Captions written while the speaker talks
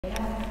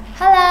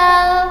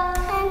Hello.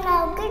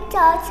 Hello,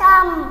 teacher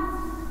Sam.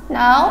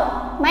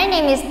 No, my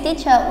name is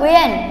teacher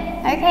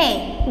Uyên.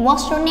 Okay,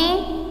 what's your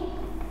name?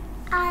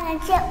 I'm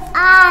Diệu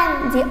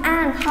An. Diệu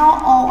An. How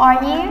old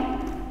are you?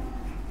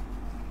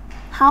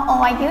 How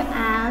old are you,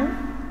 An?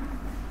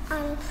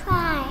 I'm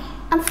 5.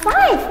 I'm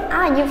 5.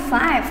 Ah, you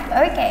 5.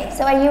 Okay,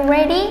 so are you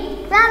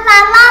ready?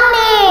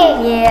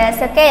 Mommy.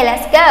 Yes. Okay,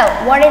 let's go.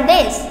 What is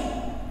this?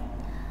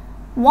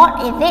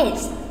 What is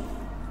this?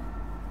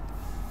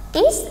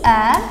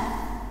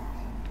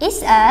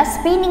 It's a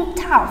spinning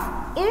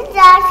top. It's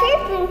a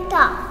shipping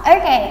top.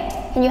 Okay,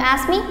 can you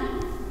ask me?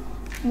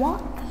 What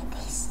is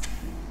this?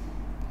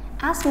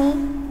 Ask me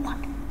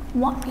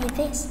what is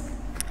this?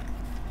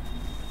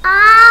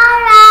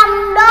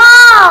 Alarm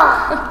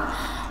door.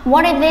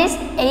 What is this?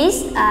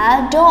 It's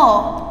a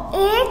door.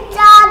 It's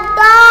a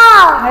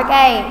door.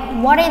 Okay,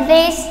 what is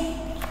this?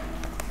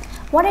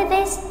 What is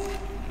this?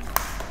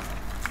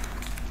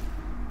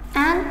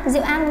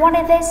 Diệu An, what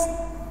is this?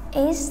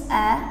 It's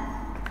a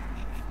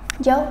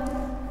dấu.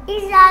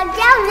 It's a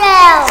dấu.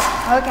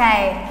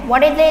 Okay,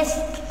 what is this?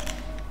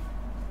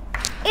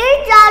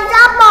 It's a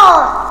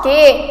double.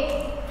 Good.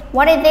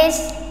 What is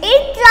this?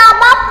 It's a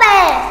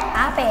puppet.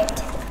 Puppet.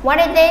 What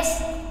is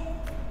this?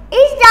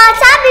 It's a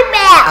happy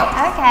bell.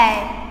 Okay,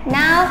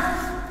 now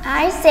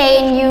I say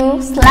and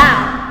you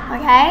slap.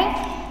 Okay?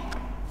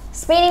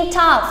 Spinning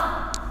top.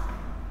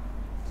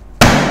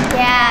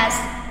 Yes.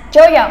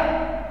 Jojo.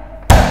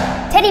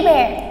 Teddy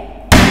bear.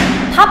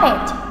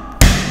 Puppet.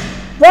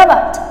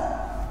 Robot.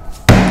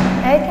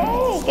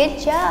 Okay, good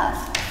job.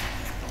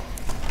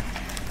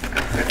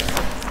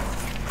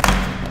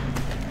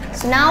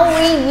 So now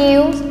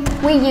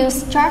we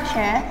use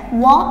structure.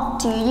 What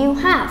do you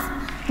have?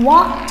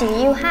 What do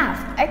you have?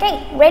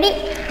 Okay, ready?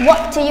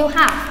 What do you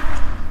have?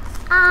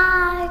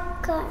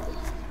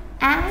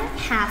 I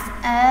have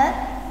a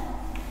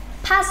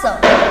puzzle.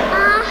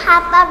 I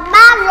have a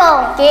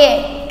bottle.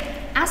 Good.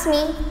 Ask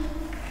me,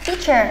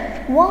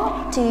 teacher,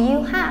 what do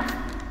you have?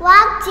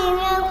 What do you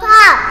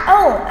have?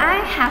 Oh,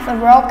 I have a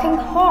rocking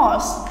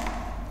horse.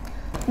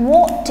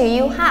 What do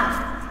you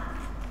have?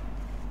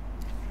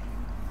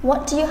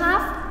 What do you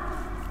have?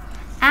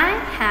 I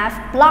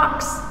have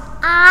blocks.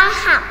 I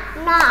have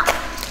not.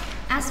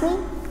 Ask me.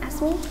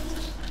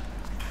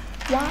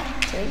 What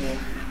do you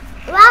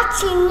have?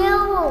 What do you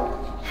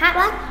have?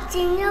 What do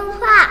you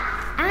have?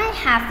 I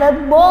have a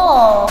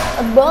ball.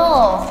 A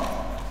ball.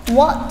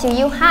 What do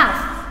you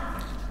have?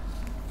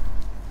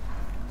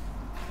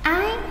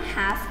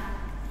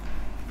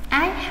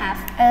 I have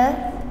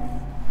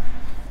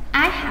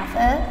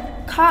a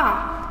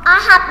car. I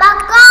have a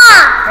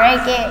car. Very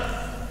good.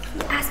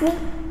 Ask me.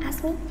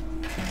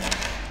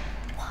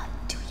 What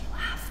do you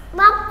have?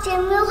 What do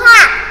you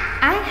have?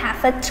 I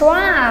have a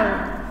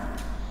tram.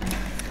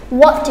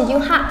 What do you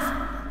have?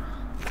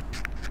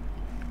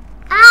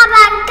 I have a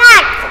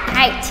cat.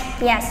 Right.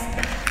 Yes.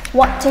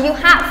 What do you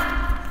have?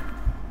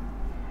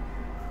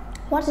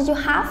 What do you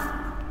have?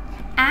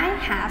 I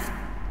have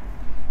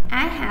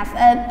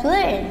a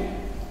balloon.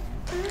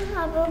 I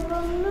have a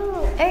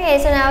balloon. Okay,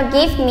 so now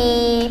give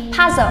me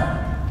puzzle.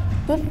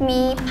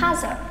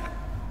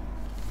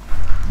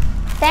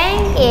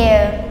 Thank you.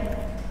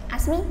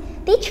 Ask me.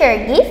 Teacher,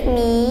 give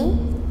me.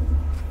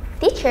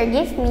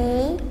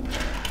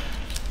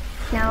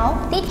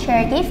 No,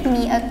 teacher, give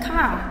me a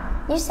car.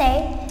 You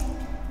say.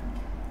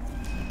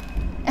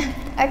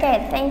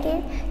 Okay, thank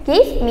you.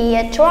 Give me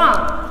a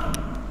trunk.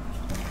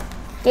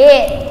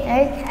 Good.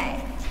 Okay.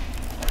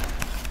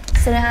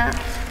 So now.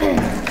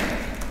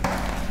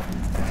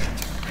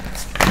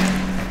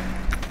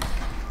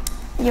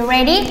 You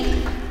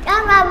ready?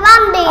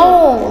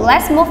 Oh,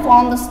 let's move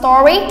on the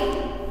story.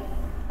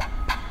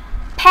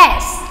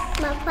 Pass.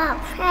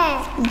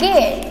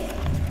 Good.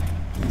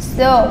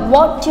 So,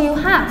 what do you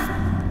have?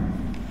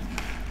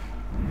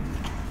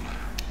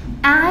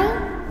 I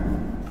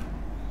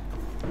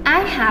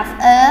have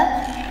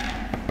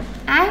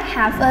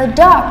a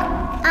dog.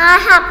 I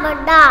have a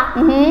dog.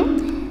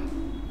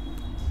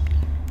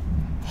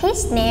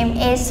 His name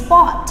is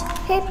Spot.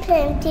 His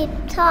name is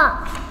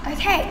Top.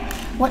 Okay.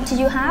 What do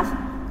you have?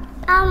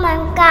 Oh my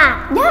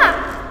God. Yeah.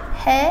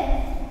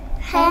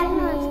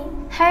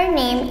 Her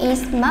name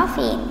is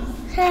Muffin.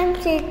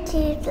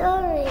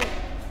 Sensitivity.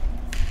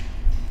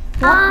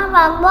 I have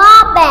a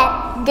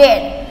rabbit.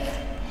 Good.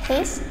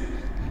 His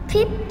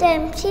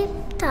Them chip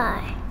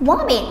toy.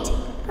 Rabbit.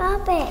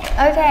 Rabbit.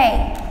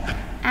 Okay.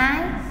 I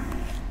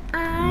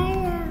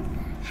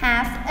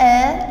have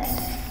a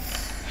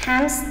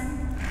hamster.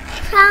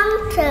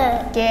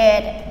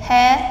 Good.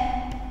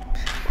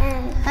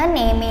 Her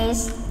name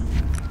is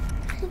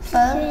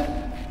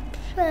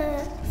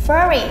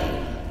Furry.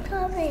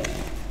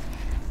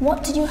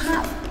 What do you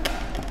have?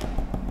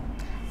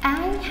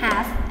 I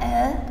have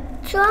a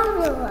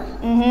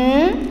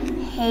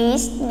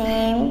His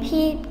name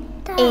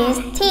is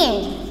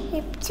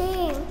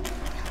Tim.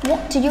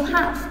 What do you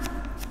have?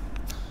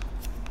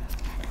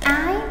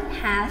 I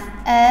have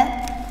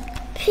a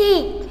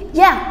Pig.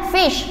 Yeah,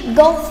 fish.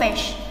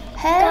 Goldfish.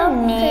 Her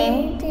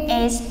name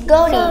is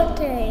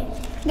Goldie.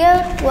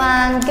 Good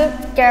one, good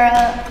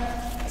girl.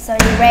 So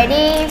you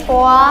ready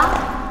for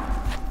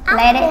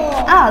letter?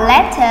 Oh,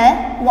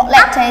 letter. What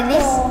letter is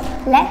this?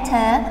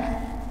 Letter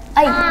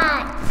A.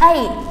 A.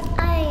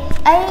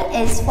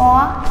 A is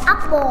for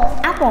Apple.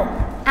 apple.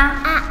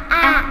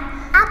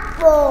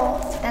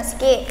 Apple. That's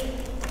good.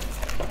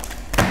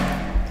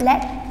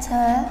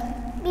 Letter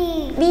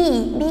B.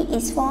 B. B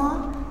is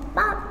for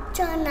Bắp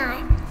chơi này.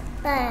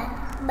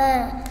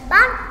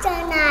 Bắp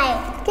chơi này.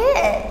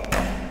 good.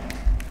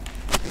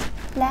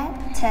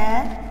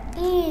 Letter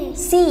E.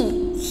 C.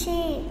 C.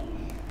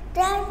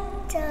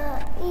 Letter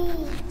E.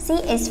 C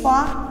is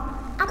for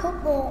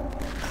Apple.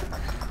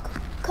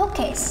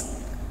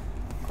 cookies.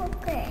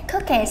 Cookie.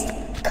 Cookies.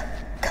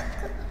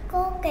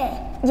 Cookie.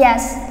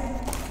 Yes.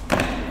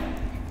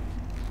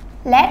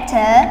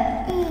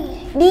 Letter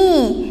E. D.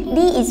 D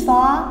is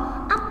for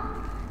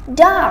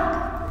dog.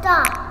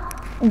 Dog.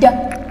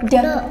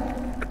 Dog.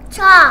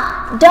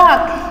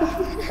 Dog.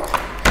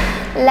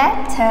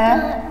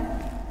 Letter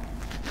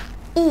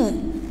E.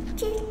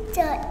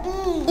 Teacher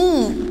E. E.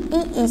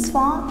 E is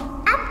for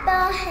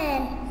Apple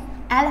hand.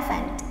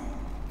 elephant.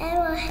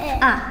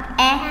 Elephant.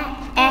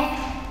 Elephant.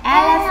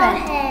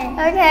 Elephant.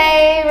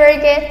 Okay, very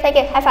good. Thank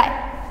you. High five.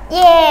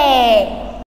 Yay!